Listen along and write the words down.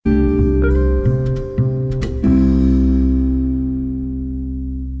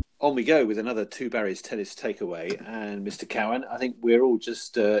we go with another Two Barry's Tennis Takeaway. And Mr. Cowan, I think we're all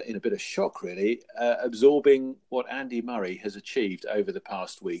just in a bit of shock, really, absorbing what Andy Murray has achieved over the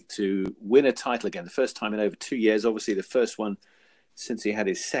past week to win a title again. The first time in over 2 years, obviously the first one since he had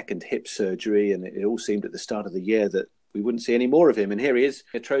his second hip surgery. And it all seemed at the start of the year that we wouldn't see any more of him. And here he is,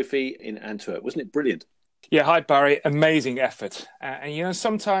 a trophy in Antwerp. Wasn't it brilliant? Yeah, hi, Barry. Amazing effort. And,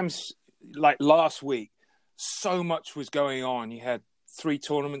 sometimes, like last week, so much was going on. You had 3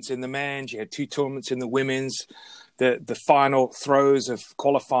 tournaments in the men's, you had 2 tournaments in the women's, the final throes of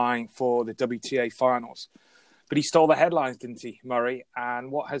qualifying for the WTA finals. But he stole the headlines, didn't he, Murray?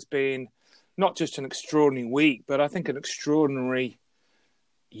 And what has been not just an extraordinary week, but I think an extraordinary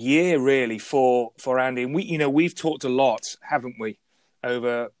year, really, for Andy. And we've talked a lot, haven't we,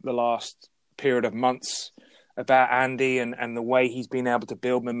 over the last period of months about Andy and the way he's been able to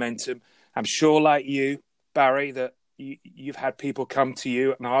build momentum. I'm sure, like you, Barry, that you've had people come to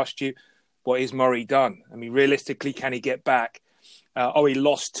you and asked you, what is Murray done? I mean, realistically, can he get back? He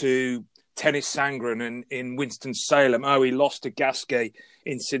lost to Tennis Sangren in Winston-Salem. He lost to Gasquet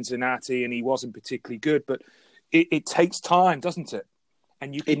in Cincinnati, and he wasn't particularly good. But it takes time, doesn't it?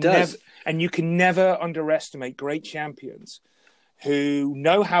 And you can never underestimate great champions who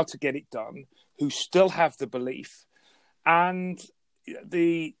know how to get it done, who still have the belief. And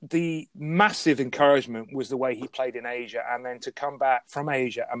the massive encouragement was the way he played in Asia, and then to come back from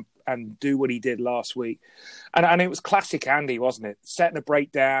Asia and do what he did last week. And it was classic Andy, wasn't it? Setting a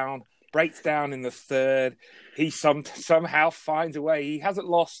breaks down in the third. He somehow finds a way. He hasn't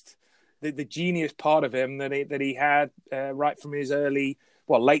lost the genius part of him that he had right from his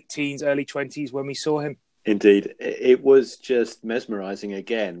late teens, early 20s when we saw him. Indeed. It was just mesmerising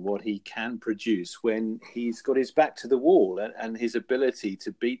again what he can produce when he's got his back to the wall and his ability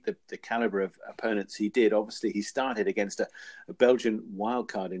to beat the calibre of opponents he did. Obviously, he started against a Belgian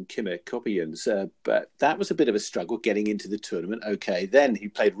wildcard in Kimmer Kopians, but that was a bit of a struggle getting into the tournament. Okay, then he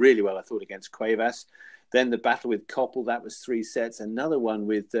played really well, I thought, against Cuevas. Then the battle with Koppel, that was 3 sets. Another one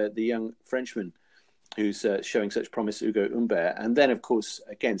with the young Frenchman who's showing such promise, Hugo Humbert. And then, of course,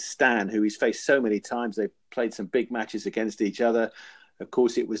 against Stan, who he's faced so many times. They've played some big matches against each other. Of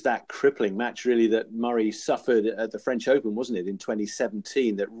course, it was that crippling match, really, that Murray suffered at the French Open, wasn't it, in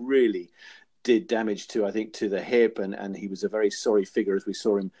 2017, that really did damage to the hip. And he was a very sorry figure as we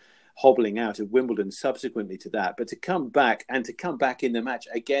saw him hobbling out of Wimbledon subsequently to that. But to come back in the match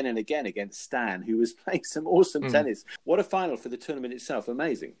again and again against Stan, who was playing some awesome tennis. What a final for the tournament itself.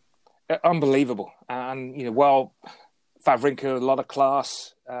 Amazing. Unbelievable. And, Wawrinka, a lot of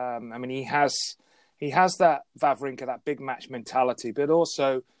class. He has that Wawrinka, that big match mentality, but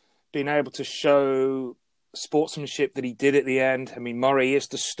also being able to show sportsmanship that he did at the end. Murray is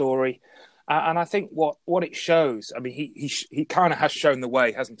the story. And I think what it shows, he kind of has shown the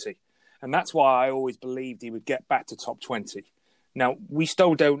way, hasn't he? And that's why I always believed he would get back to top 20. Now, we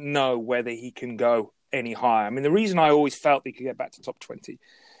still don't know whether he can go any higher. The reason I always felt he could get back to top 20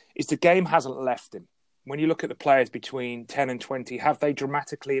 is the game hasn't left him. When you look at the players between 10 and 20, have they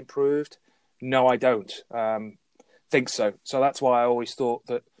dramatically improved? No, I don't think so. So that's why I always thought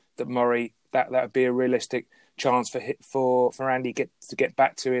that Murray, that would be a realistic chance for Andy to get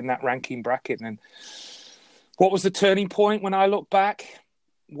back to in that ranking bracket. And what was the turning point when I look back?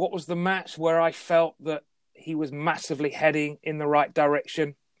 What was the match where I felt that he was massively heading in the right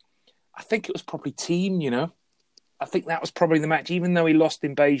direction? I think it was probably team, I think that was probably the match, even though he lost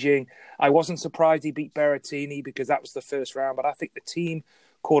in Beijing. I wasn't surprised he beat Berrettini because that was the first round. But I think the team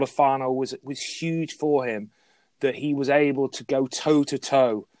quarterfinal was huge for him, that he was able to go toe to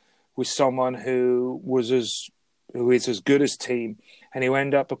toe with someone who is as good as team, and he'll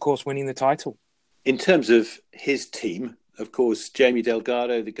end up, of course, winning the title. In terms of his team, of course, Jamie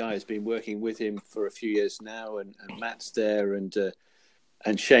Delgado, the guy has been working with him for a few years now, and Matt's there,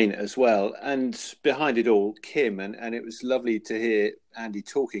 and Shane as well. And behind it all, Kim. And it was lovely to hear Andy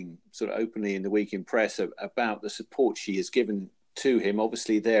talking sort of openly in the week in press about the support she has given to him.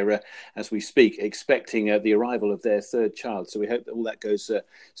 Obviously, they're, as we speak, expecting the arrival of their third child. So we hope that all that goes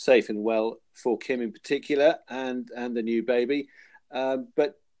safe and well for Kim in particular and the new baby.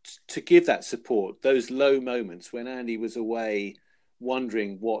 But to give that support, those low moments when Andy was away,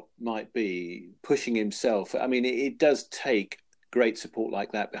 wondering what might be, pushing himself. It does take great support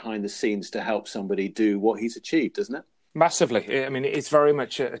like that behind the scenes to help somebody do what he's achieved, doesn't it? Massively. It's very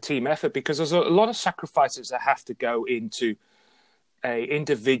much a team effort because there's a lot of sacrifices that have to go into a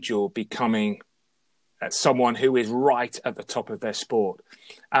individual becoming someone who is right at the top of their sport.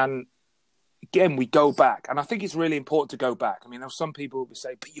 And again, we go back, and I think it's really important to go back. There's some people who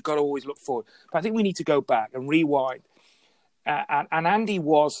say, but you've got to always look forward. But I think we need to go back and rewind And Andy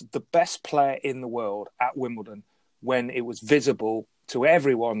was the best player in the world at Wimbledon when it was visible to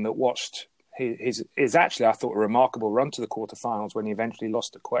everyone that watched his actually, I thought, a remarkable run to the quarterfinals when he eventually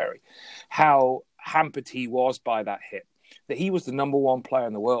lost to Query. How hampered he was by that hit, that he was the number one player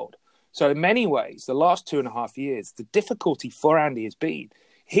in the world. So in many ways, the last 2.5 years, the difficulty for Andy has been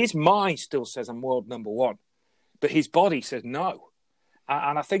his mind still says I'm world number one, but his body says no.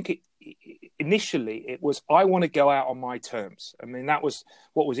 And I think initially it was, I want to go out on my terms. I mean, that was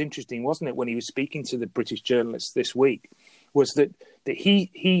what was interesting, wasn't it, when he was speaking to the British journalists this week, was that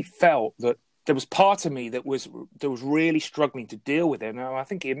he felt that there was part of me that was really struggling to deal with it. Now, I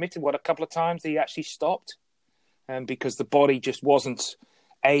think he admitted a couple of times that he actually stopped because the body just wasn't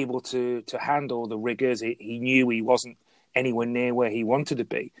able to handle the rigors. He knew he wasn't anywhere near where he wanted to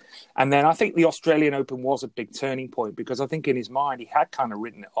be. And then I think the Australian Open was a big turning point because I think in his mind he had kind of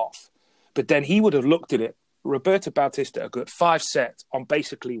written it off. But then he would have looked at it, Roberto Bautista got 5 sets on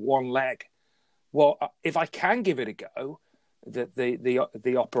basically one leg. Well, if I can give it a go,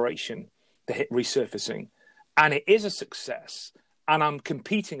 the operation, the hip resurfacing, and it is a success, and I'm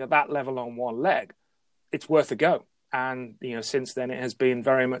competing at that level on one leg, it's worth a go. And since then it has been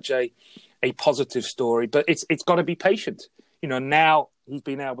very much a positive story, but it's got to be patient. Now he's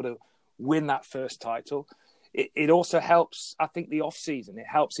been able to win that first title. It also helps, I think, the off season. It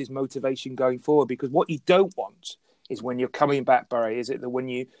helps his motivation going forward, because what you don't want is when you're coming back, Barry, is it that when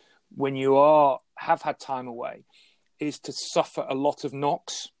you have had time away, is to suffer a lot of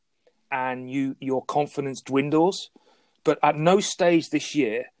knocks and your confidence dwindles. But at no stage this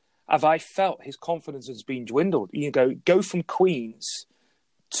year have I felt his confidence has been dwindled. Go from Queens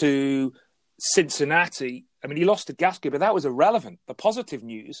to Cincinnati. I mean, he lost to Gasquet, but that was irrelevant. The positive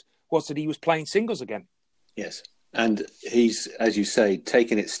news was that he was playing singles again. Yes. And he's, as you say,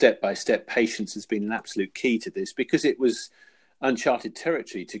 taken it step by step. Patience has been an absolute key to this, because it was uncharted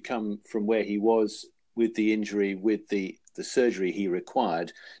territory to come from where he was with the injury, with the surgery he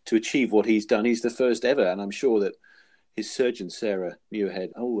required to achieve what he's done. He's the first ever. And I'm sure that his surgeon, Sarah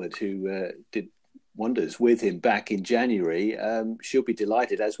Muirhead-Allward, who did wonders with him back in January, she'll be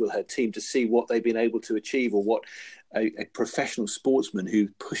delighted, as will her team, to see what they've been able to achieve, or what a professional sportsman who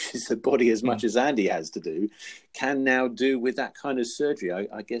pushes the body as much as Andy has to do can now do with that kind of surgery.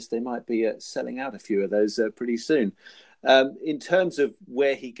 I guess they might be selling out a few of those pretty soon. In terms of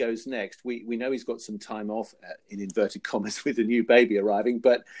where he goes next, we know he's got some time off, in inverted commas, with the new baby arriving,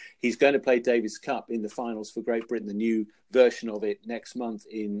 but he's going to play Davis Cup in the finals for Great Britain, the new version of it, next month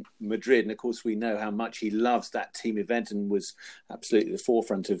in Madrid. And of course, we know how much he loves that team event and was absolutely the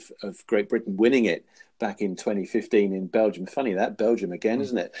forefront of Great Britain winning it back in 2015 in Belgium. Funny that, Belgium again,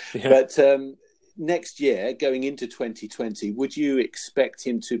 isn't it? Yeah. But next year, going into 2020, would you expect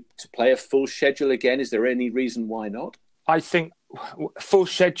him to play a full schedule again? Is there any reason why not? I think full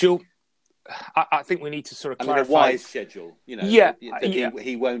schedule. I think we need to sort of clarify. A wise schedule,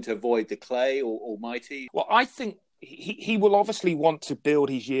 he won't avoid the clay, or might he? Well, I think he will obviously want to build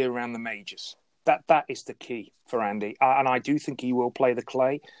his year around the majors. That is the key for Andy, and I do think he will play the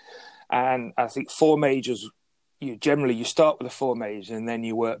clay. And I think 4 majors. Generally you start with the 4 majors and then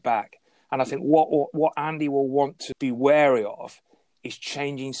you work back. And I think what Andy will want to be wary of is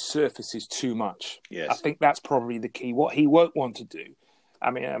changing surfaces too much. Yes. I think that's probably the key. What he won't want to do,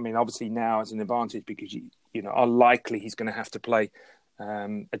 I mean, obviously now it's an advantage because are likely he's going to have to play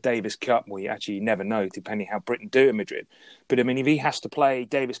a Davis Cup. Well, you never know, depending how Britain do in Madrid. But I mean, if he has to play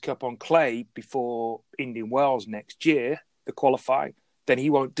Davis Cup on clay before Indian Wells next year, the qualifying, then he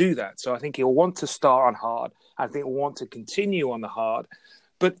won't do that. So I think he'll want to start on hard. I think he'll want to continue on the hard,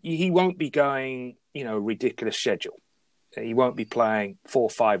 but he won't be going, a ridiculous schedule. He won't be playing 4 or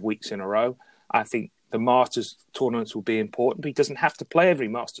 5 weeks in a row. I think the Masters tournaments will be important, but he doesn't have to play every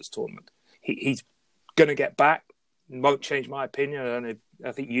Masters tournament. He's going to get back. Won't change my opinion. And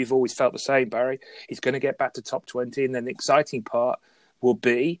I think you've always felt the same, Barry. He's going to get back to top 20. And then the exciting part will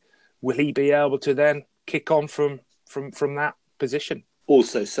he be able to then kick on from that position?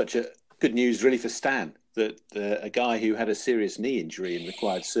 Also, such a good news really for Stan, that a guy who had a serious knee injury and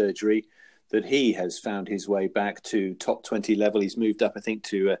required surgery, that he has found his way back to top 20 level. He's moved up, I think,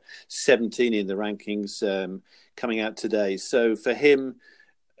 to 17 in the rankings coming out today. So for him,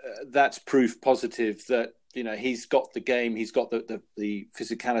 that's proof positive that, he's got the game, he's got the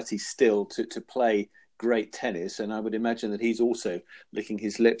physicality still to play great tennis. And I would imagine that he's also licking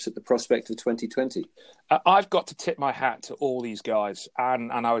his lips at the prospect of 2020. I've got to tip my hat to all these guys,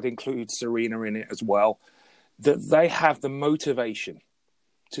 and I would include Serena in it as well, that they have the motivation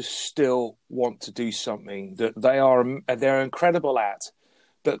to still want to do something that they're incredible at,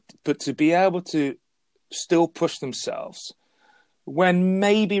 but to be able to still push themselves when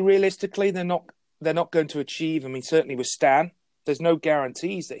maybe realistically they're not going to achieve. I mean, certainly with Stan, there's no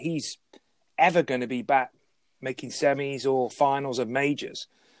guarantees that he's ever going to be back making semis or finals of majors.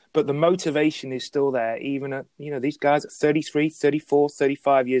 But the motivation is still there, even at, these guys at 33, 34,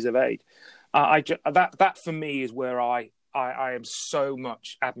 35 years of age. That for me is where I am so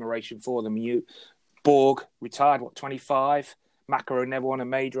much admiration for them. Borg retired, 25? McEnroe never won a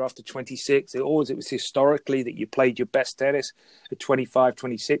major after 26. It was historically that you played your best tennis at 25,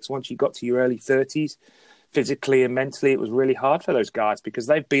 26. Once you got to your early 30s, physically and mentally, it was really hard for those guys because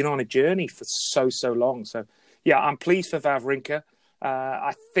they've been on a journey for so long. So, yeah, I'm pleased for Wawrinka.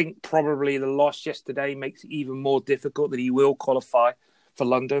 I think probably the loss yesterday makes it even more difficult that he will qualify for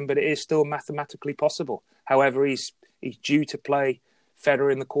London, but it is still mathematically possible. However, he's due to play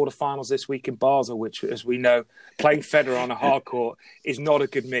Federer in the quarterfinals this week in Basel, which, as we know, playing Federer on a hard court is not a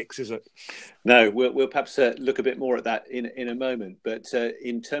good mix, is it? No, we'll perhaps look a bit more at that in a moment. But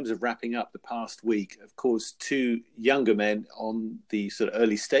in terms of wrapping up the past week, of course, two younger men on the sort of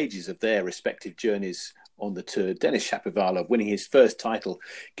early stages of their respective journeys on the tour. Denis Shapovalov winning his first title,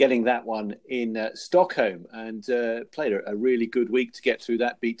 getting that one in Stockholm, and played a really good week to get through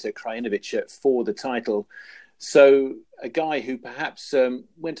that, beat Krajinovic for the title. So a guy who perhaps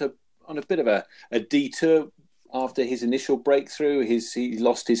went on a bit of a detour after his initial breakthrough. He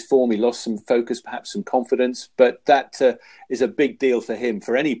lost his form, he lost some focus, perhaps some confidence, but that is a big deal for him,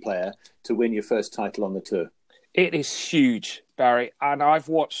 for any player, to win your first title on the tour. It is huge, Barry, and I've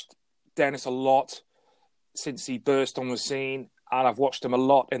watched Denis a lot since he burst on the scene, and I've watched him a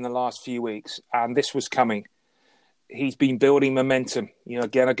lot in the last few weeks, and this was coming. He's been building momentum.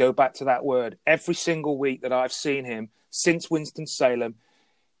 Again, I go back to that word. Every single week that I've seen him since Winston-Salem,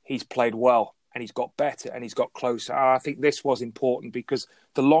 he's played well and he's got better and he's got closer. And I think this was important because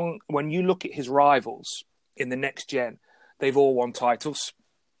when you look at his rivals in the next gen, they've all won titles.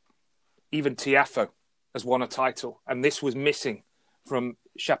 Even Tiafoe has won a title, and this was missing from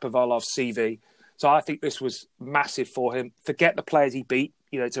Shapovalov's CV. So I think this was massive for him. Forget the players he beat.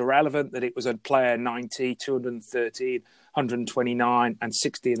 It's irrelevant that it was a player 90, 213, 129 and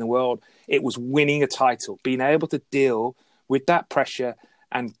 60 in the world. It was winning a title, being able to deal with that pressure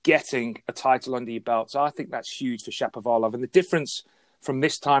and getting a title under your belt. So I think that's huge for Shapovalov. And the difference from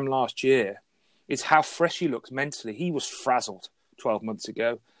this time last year is how fresh he looks mentally. He was frazzled 12 months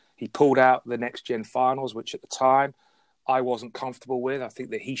ago. He pulled out the next gen finals, which at the time I wasn't comfortable with. I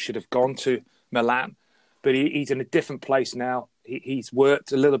think that he should have gone to Milan, but he's in a different place now. He's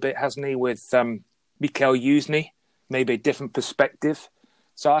worked a little bit, hasn't he, with Mikhail Yuzny, maybe a different perspective.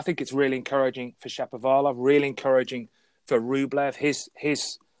 So I think it's really encouraging for Shapovalov, really encouraging for Rublev.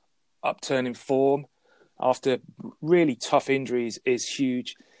 His upturn in form after really tough injuries is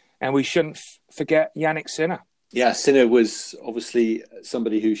huge. And we shouldn't forget Jannik Sinner. Yeah, Sinner was obviously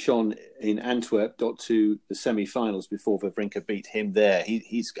somebody who shone in Antwerp, got to the semi-finals before Wawrinka beat him there.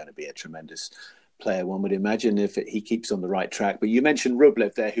 He's going to be a tremendous player, one would imagine, if he keeps on the right track. But you mentioned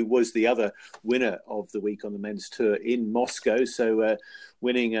Rublev there, who was the other winner of the week on the men's tour in Moscow. So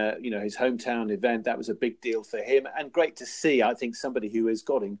winning, his hometown event, that was a big deal for him. And great to see, I think, somebody who has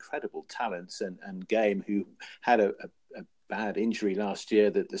got incredible talents and game, who had a bad injury last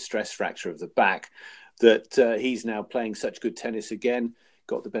year, the stress fracture of the back, that he's now playing such good tennis again,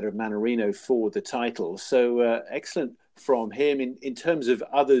 got the better of Mannarino for the title. So excellent from him. In terms of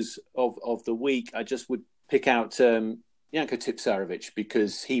others of the week, I just would pick out Janko Tipsarevic,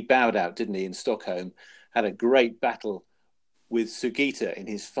 because he bowed out, didn't he, in Stockholm, had a great battle with Sugita in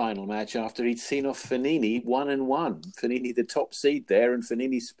his final match after he'd seen off Fognini 1-1. Fognini the top seed there, and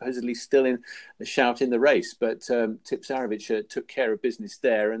Fognini supposedly still in a shout in the race. But Tipsarevic took care of business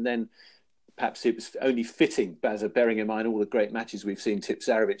there, and then perhaps it was only fitting, Baza, bearing in mind all the great matches we've seen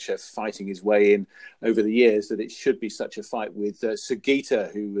Tipsarevic fighting his way in over the years, that it should be such a fight with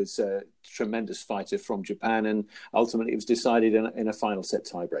Sugita, who was a tremendous fighter from Japan, and ultimately it was decided in a final set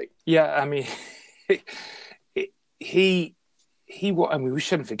tiebreak. Yeah, I mean, we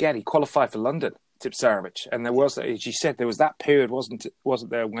shouldn't forget, he qualified for London, Tipsarevic, and there was, as you said, there was that period, wasn't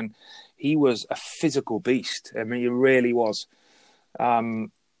there, when he was a physical beast. I mean, he really was.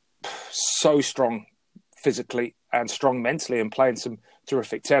 So strong physically and strong mentally, and playing some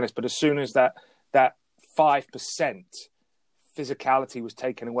terrific tennis. But as soon as that 5% physicality was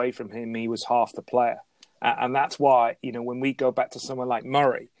taken away from him, he was half the player. And that's why, when we go back to someone like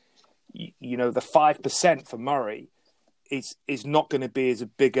Murray, the 5% for Murray is not going to be as a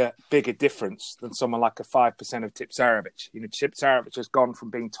bigger difference than someone like a 5% of Tipsarevic. Tipsarevic has gone from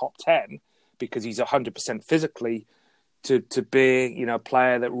being top 10 because he's 100% physically to being, a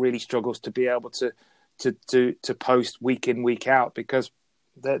player that really struggles to be able to to post week in, week out, because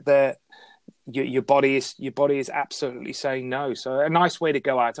your body is absolutely saying no. So a nice way to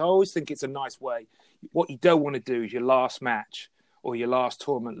go out. I always think it's a nice way. What you don't want to do is your last match or your last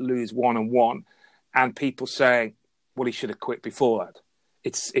tournament lose 1-1, and people saying, well, he should have quit before that.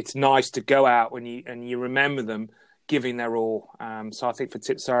 It's nice to go out when you remember them giving their all. So I think for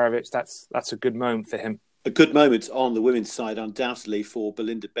Tipsarevic, that's a good moment for him. A good moment on the women's side, undoubtedly, for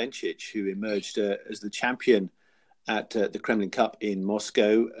Belinda Bencic, who emerged as the champion at the Kremlin Cup in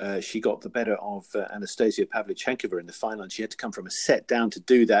Moscow. She got the better of Anastasia Pavlyuchenkova in the final, and she had to come from a set down to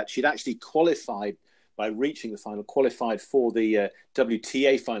do that. She'd actually qualified by reaching the final, qualified for the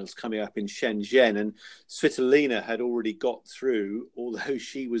WTA finals coming up in Shenzhen. And Svitolina had already got through, although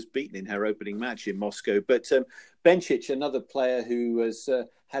she was beaten in her opening match in Moscow. But Bencic, another player who has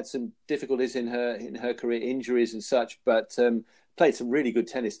had some difficulties in her career, injuries and such, but played some really good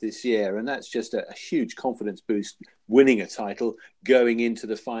tennis this year. And that's just a huge confidence boost, winning a title, going into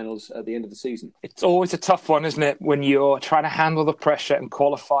the finals at the end of the season. It's always a tough one, isn't it, when you're trying to handle the pressure and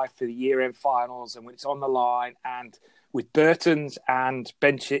qualify for the year-end finals, and when it's on the line. And with Bertens and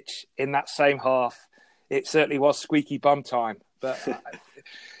Bencic in that same half, it certainly was squeaky bum time. But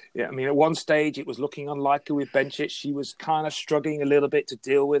yeah, I mean, at one stage it was looking unlikely with Bencic. She was kind of struggling a little bit to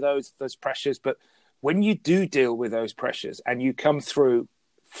deal with those pressures. But when you do deal with those pressures and you come through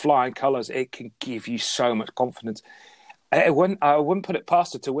flying colours, it can give you so much confidence. I wouldn't put it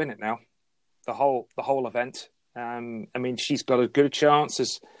past her to win it now, the whole event. I mean, she's got as good a chance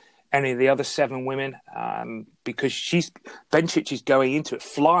as any of the other 7 women, because Bencic is going into it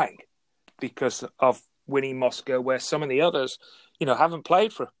flying because of winning Moscow, where some of the others, haven't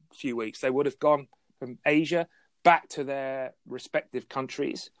played for a few weeks. They would have gone from Asia back to their respective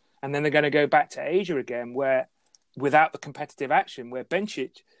countries, and then they're going to go back to Asia again, where without the competitive action, where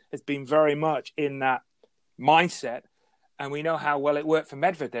Bencic has been very much in that mindset. And we know how well it worked for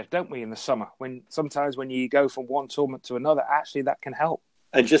Medvedev, don't we, in the summer? Sometimes when you go from one tournament to another, actually that can help.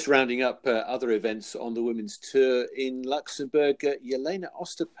 And just rounding up other events on the women's tour in Luxembourg, Jelena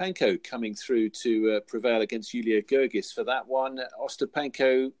Ostapenko coming through to prevail against Julia Gergis for that one.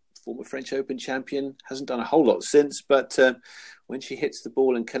 Ostapenko, former French Open champion, hasn't done a whole lot since, but when she hits the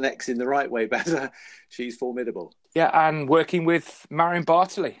ball and connects in the right way better, she's formidable. Yeah, and working with Marion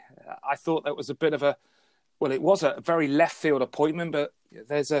Bartoli, I thought that was a bit of it was a very left field appointment, but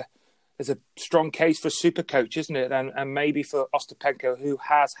there's a strong case for super coach, isn't it? And maybe for Ostapenko, who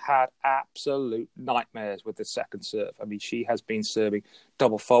has had absolute nightmares with the second serve. I mean, she has been serving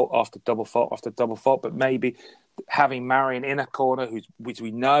double fault after double fault after double fault, but maybe having Marion in a corner, which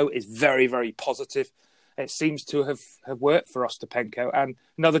we know is very, very positive, it seems to have worked for Ostapenko. And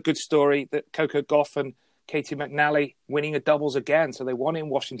another good story that Coco Gauff and Katie McNally winning a doubles again. So they won in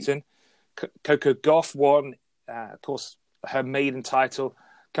Washington. Coco Gauff won, of course, her maiden title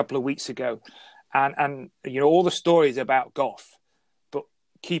a couple of weeks ago. And all the stories about Gauff, but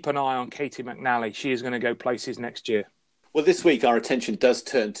keep an eye on Katie McNally. She is going to go places next year. Well, this week our attention does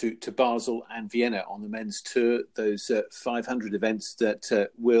turn to Basel and Vienna on the men's tour, those 500 events that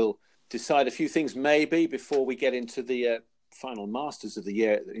will decide a few things maybe before we get into the final Masters of the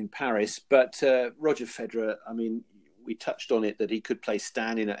year in Paris. But Roger Federer, I mean, we touched on it that he could play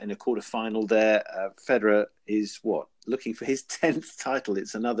Stan in a quarterfinal there. Federer is looking for his 10th title.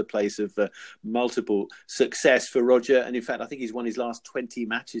 It's another place of multiple success for Roger. And in fact, I think he's won his last 20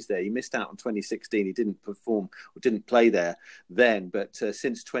 matches there. He missed out on 2016. He didn't perform or didn't play there then. But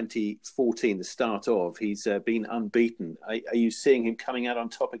since 2014, the start of, he's been unbeaten. Are you seeing him coming out on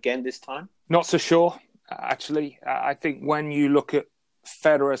top again this time? Not so sure, actually. I think when you look at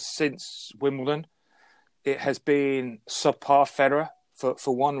Federer since Wimbledon, it has been subpar Federer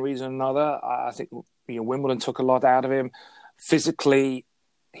for one reason or another. I think Wimbledon took a lot out of him. Physically,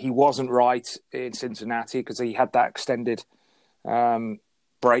 he wasn't right in Cincinnati because he had that extended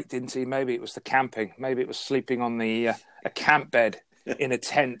break, didn't he? Maybe it was the camping. Maybe it was sleeping on a camp bed in a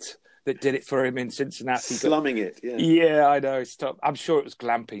tent that did it for him in Cincinnati. Slumming it, yeah. Yeah, I know. It's tough. I'm sure it was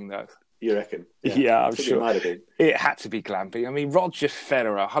glamping, though. You reckon? Yeah, I'm sure. It might have been. It had to be glamping. I mean, Roger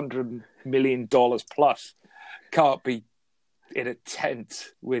Federer, $100 million plus, can't be in a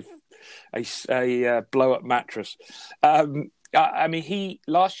tent with a blow-up mattress. I mean,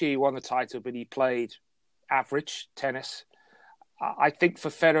 last year he won the title, but he played average tennis. I think for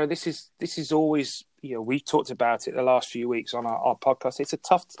Federer, this is always, we've talked about it the last few weeks on our podcast. It's a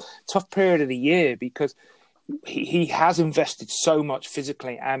tough period of the year because he has invested so much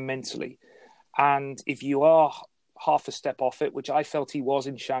physically and mentally. And if you are half a step off it, which I felt he was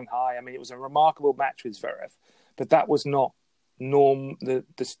in Shanghai, I mean, it was a remarkable match with Zverev, but that was not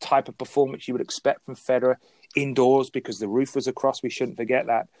this type of performance you would expect from Federer indoors because the roof was across. We shouldn't forget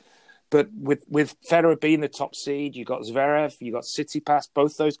that. But with Federer being the top seed, you got Zverev, you got Tsitsipas,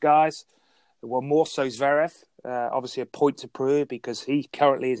 both those guys. Well, more so Zverev, obviously a point to prove because he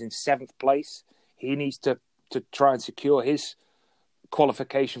currently is in 7th place. He needs to try and secure his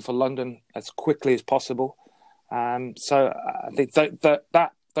qualification for London as quickly as possible. So I think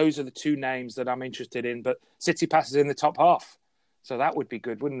that those are the two names that I'm interested in. But Tsitsipas is in the top half. So that would be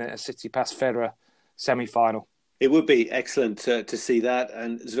good, wouldn't it? A Tsitsipas-Federer semi-final. It would be excellent to see that.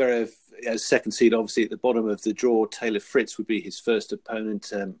 And Zverev, as second seed, obviously at the bottom of the draw. Taylor Fritz would be his first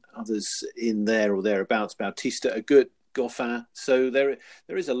opponent. Others in there or thereabouts. Bautista Agut, Goffin. So there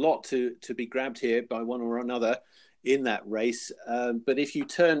is a lot to be grabbed here by one or another in that race. But if you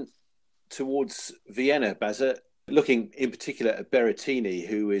turn towards Vienna, Bazza, looking in particular at Berrettini,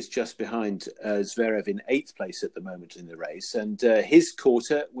 who is just behind Zverev in 8th place at the moment in the race. And his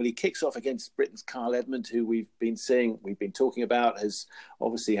quarter, well, he kicks off against Britain's Kyle Edmund, who we've been talking about, has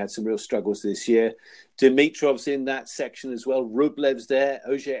obviously had some real struggles this year. Dimitrov's in that section as well. Rublev's there,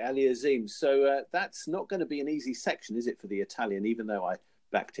 Auger-Aliassime. So that's not going to be an easy section, is it, for the Italian, even though I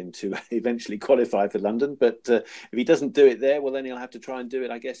backed him to eventually qualify for London. But if he doesn't do it there, well, then he'll have to try and do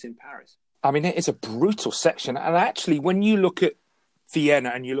it, I guess, in Paris. I mean, it is a brutal section. And actually, when you look at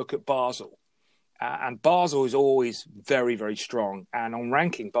Vienna and you look at Basel, and Basel is always very, very strong. And on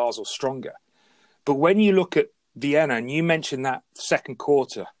ranking, Basel's stronger. But when you look at Vienna, and you mentioned that second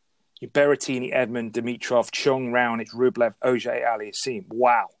quarter, you Berrettini, Edmund, Dimitrov, Chung, Raonic, Rublev, Auger-Aliassime.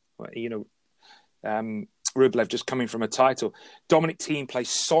 Wow. Rublev just coming from a title. Dominic Thiem plays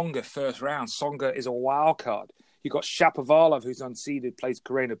Tsonga first round. Tsonga is a wild card. You've got Shapovalov, who's unseeded, plays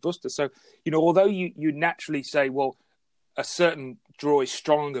Carreño Busta. So, although you naturally say, well, a certain draw is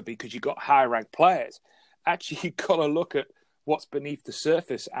stronger because you've got high-ranked players, actually you've got to look at what's beneath the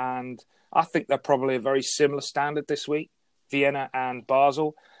surface. And I think they're probably a very similar standard this week, Vienna and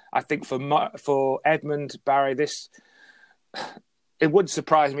Basel. I think for Edmund, Barry, it wouldn't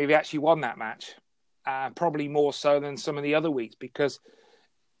surprise me if he actually won that match. Probably more so than some of the other weeks because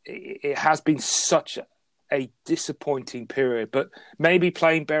it has been such a disappointing period. But maybe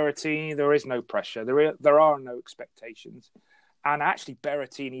playing Berrettini, there is no pressure. There are no expectations. And actually,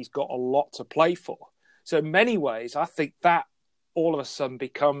 Berrettini's got a lot to play for. So in many ways, I think that all of a sudden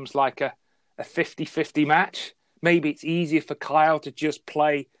becomes like a 50-50 match. Maybe it's easier for Kyle to just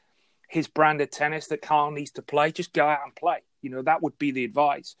play his brand of tennis that Kyle needs to play. Just go out and play. That would be the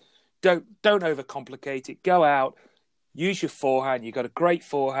advice. Don't overcomplicate it. Go out, use your forehand. You've got a great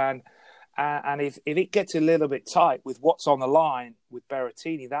forehand. And if it gets a little bit tight with what's on the line with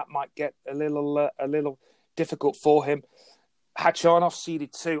Berrettini, that might get a little difficult for him. Khachanov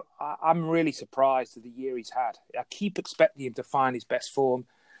seeded 2. I'm really surprised at the year he's had. I keep expecting him to find his best form.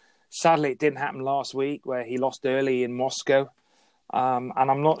 Sadly, it didn't happen last week where he lost early in Moscow. And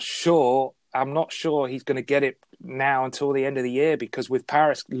I'm not sure he's going to get it now until the end of the year because with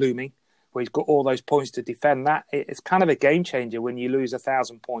Paris looming, where he's got all those points to defend, that it's kind of a game changer when you lose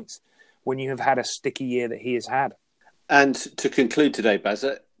 1,000 points when you have had a sticky year that he has had. And to conclude today,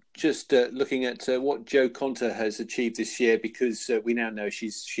 Bazza, just looking at what Jo Konta has achieved this year, because we now know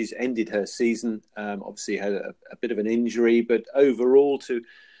she's ended her season, obviously had a bit of an injury, but overall to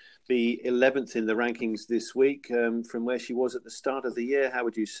be 11th in the rankings this week from where she was at the start of the year, how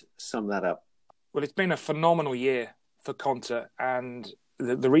would you sum that up? Well, it's been a phenomenal year for Konta, and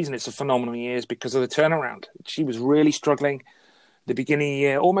the reason it's a phenomenal year is because of the turnaround. She was really struggling at the beginning of the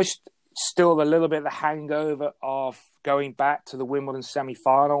year, almost still a little bit of the hangover of going back to the Wimbledon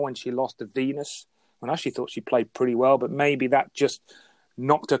semi-final when she lost to Venus. When I actually thought she played pretty well, but maybe that just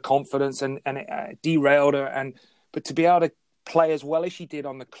knocked her confidence and it derailed her. But to be able to play as well as she did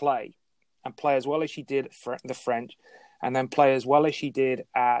on the clay and play as well as she did at the French and then play as well as she did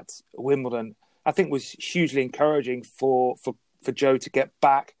at Wimbledon, I think was hugely encouraging for Jo to get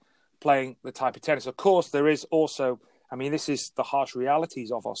back playing the type of tennis. Of course, there is also, I mean, this is the harsh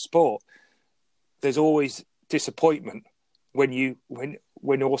realities of our sport. There's always disappointment when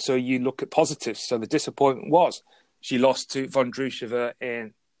also you look at positives. So the disappointment was she lost to Vondrousova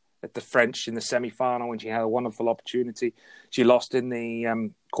at the French in the semi-final when she had a wonderful opportunity. She lost in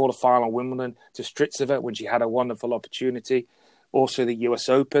the quarter-final Wimbledon to Stritzova when she had a wonderful opportunity. Also the US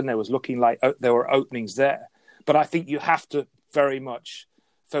Open, there was looking like there were openings there. But I think you have to very much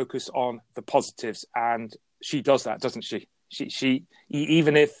focus on the positives, and she does that, doesn't she? She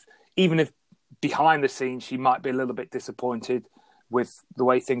even if behind the scenes she might be a little bit disappointed with the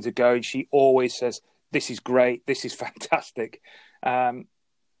way things are going, she always says, "This is great, this is fantastic."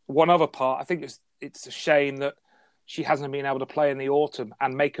 One other part, I think it's a shame that she hasn't been able to play in the autumn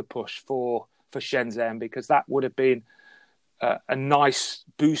and make a push for Shenzhen, because that would have been a nice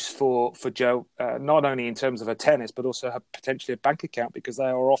boost for Jo, not only in terms of her tennis, but also her potentially a bank account, because they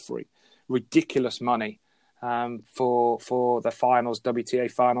are offering ridiculous money for the finals,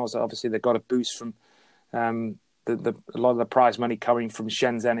 WTA finals. Obviously, they got a boost from a lot of the prize money coming from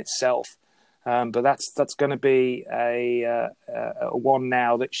Shenzhen itself. But that's going to be a one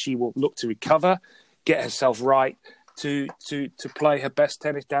now that she will look to recover, get herself right to play her best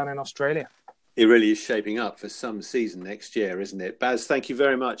tennis down in Australia. It really is shaping up for some season next year, isn't it? Baz, thank you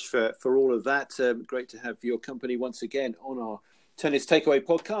very much for all of that. Great to have your company once again on our Tennis Takeaway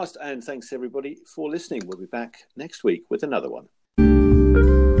podcast. And thanks, everybody, for listening. We'll be back next week with another one.